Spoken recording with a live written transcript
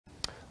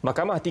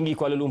Mahkamah Tinggi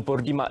Kuala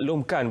Lumpur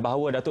dimaklumkan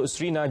bahawa Datuk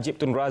Seri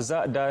Najib Tun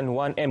Razak dan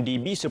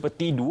 1MDB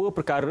seperti dua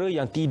perkara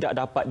yang tidak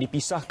dapat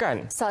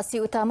dipisahkan. Saksi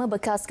utama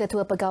bekas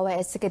Ketua Pegawai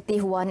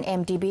Eksekutif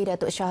 1MDB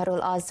Datuk Syahrul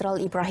Azral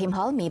Ibrahim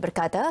Halmi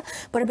berkata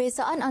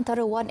perbezaan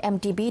antara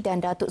 1MDB dan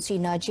Datuk Seri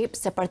Najib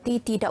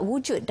seperti tidak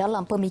wujud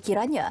dalam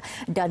pemikirannya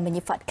dan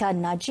menyifatkan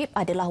Najib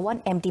adalah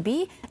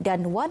 1MDB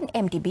dan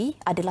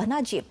 1MDB adalah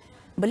Najib.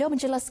 Beliau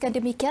menjelaskan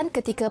demikian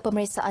ketika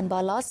pemeriksaan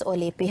balas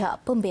oleh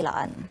pihak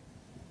pembelaan.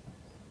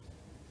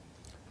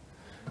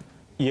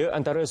 Ia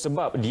antara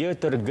sebab dia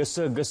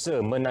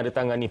tergesa-gesa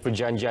menandatangani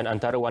perjanjian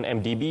antara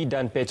 1MDB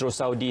dan Petro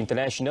Saudi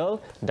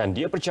International dan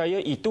dia percaya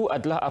itu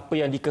adalah apa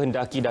yang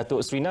dikehendaki Datuk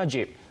Seri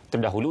Najib.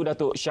 Terdahulu,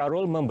 Datuk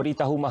Syahrul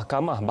memberitahu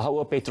mahkamah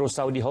bahawa Petro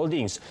Saudi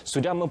Holdings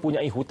sudah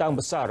mempunyai hutang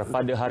besar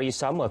pada hari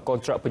sama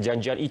kontrak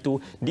perjanjian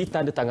itu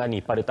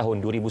ditandatangani pada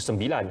tahun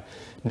 2009.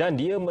 Dan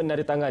dia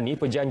menandatangani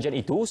perjanjian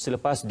itu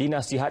selepas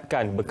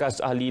dinasihatkan bekas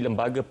ahli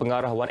lembaga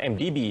pengarah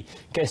 1MDB,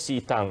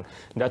 Casey Tang.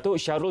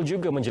 Datuk Syahrul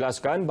juga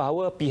menjelaskan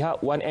bahawa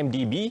pihak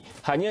 1MDB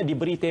hanya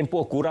diberi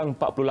tempoh kurang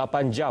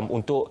 48 jam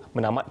untuk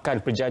menamatkan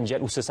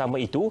perjanjian usaha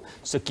sama itu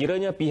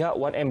sekiranya pihak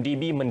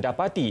 1MDB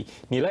mendapati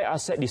nilai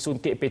aset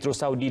disuntik Petro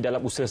Saudi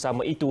dalam usaha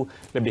sama itu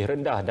lebih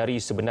rendah dari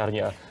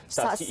sebenarnya.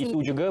 Saksi itu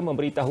juga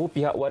memberitahu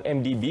pihak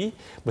 1MDB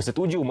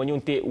bersetuju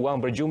menyuntik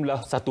wang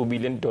berjumlah $1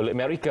 bilion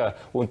Amerika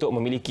untuk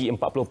memiliki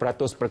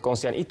 40%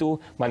 perkongsian itu,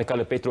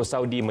 manakala Petro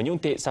Saudi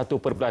menyuntik $1.5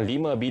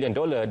 bilion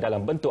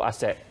dalam bentuk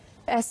aset.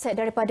 Aset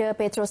daripada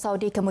Petro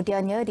Saudi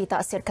kemudiannya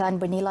ditaksirkan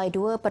bernilai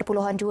 $2.2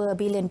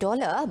 bilion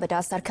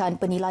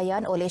berdasarkan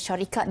penilaian oleh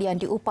syarikat yang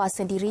diupah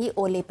sendiri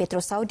oleh Petro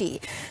Saudi.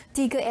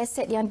 3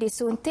 aset yang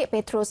disuntik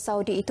Petro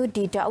Saudi itu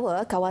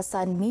didakwa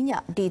kawasan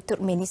minyak di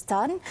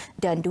Turkmenistan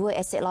dan 2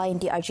 aset lain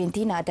di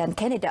Argentina dan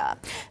Kanada.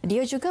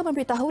 Dia juga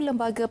memberitahu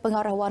lembaga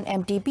pengarah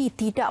 1MDB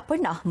tidak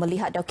pernah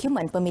melihat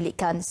dokumen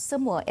pemilikan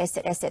semua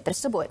aset-aset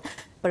tersebut.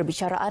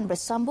 Perbicaraan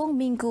bersambung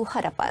minggu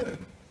hadapan.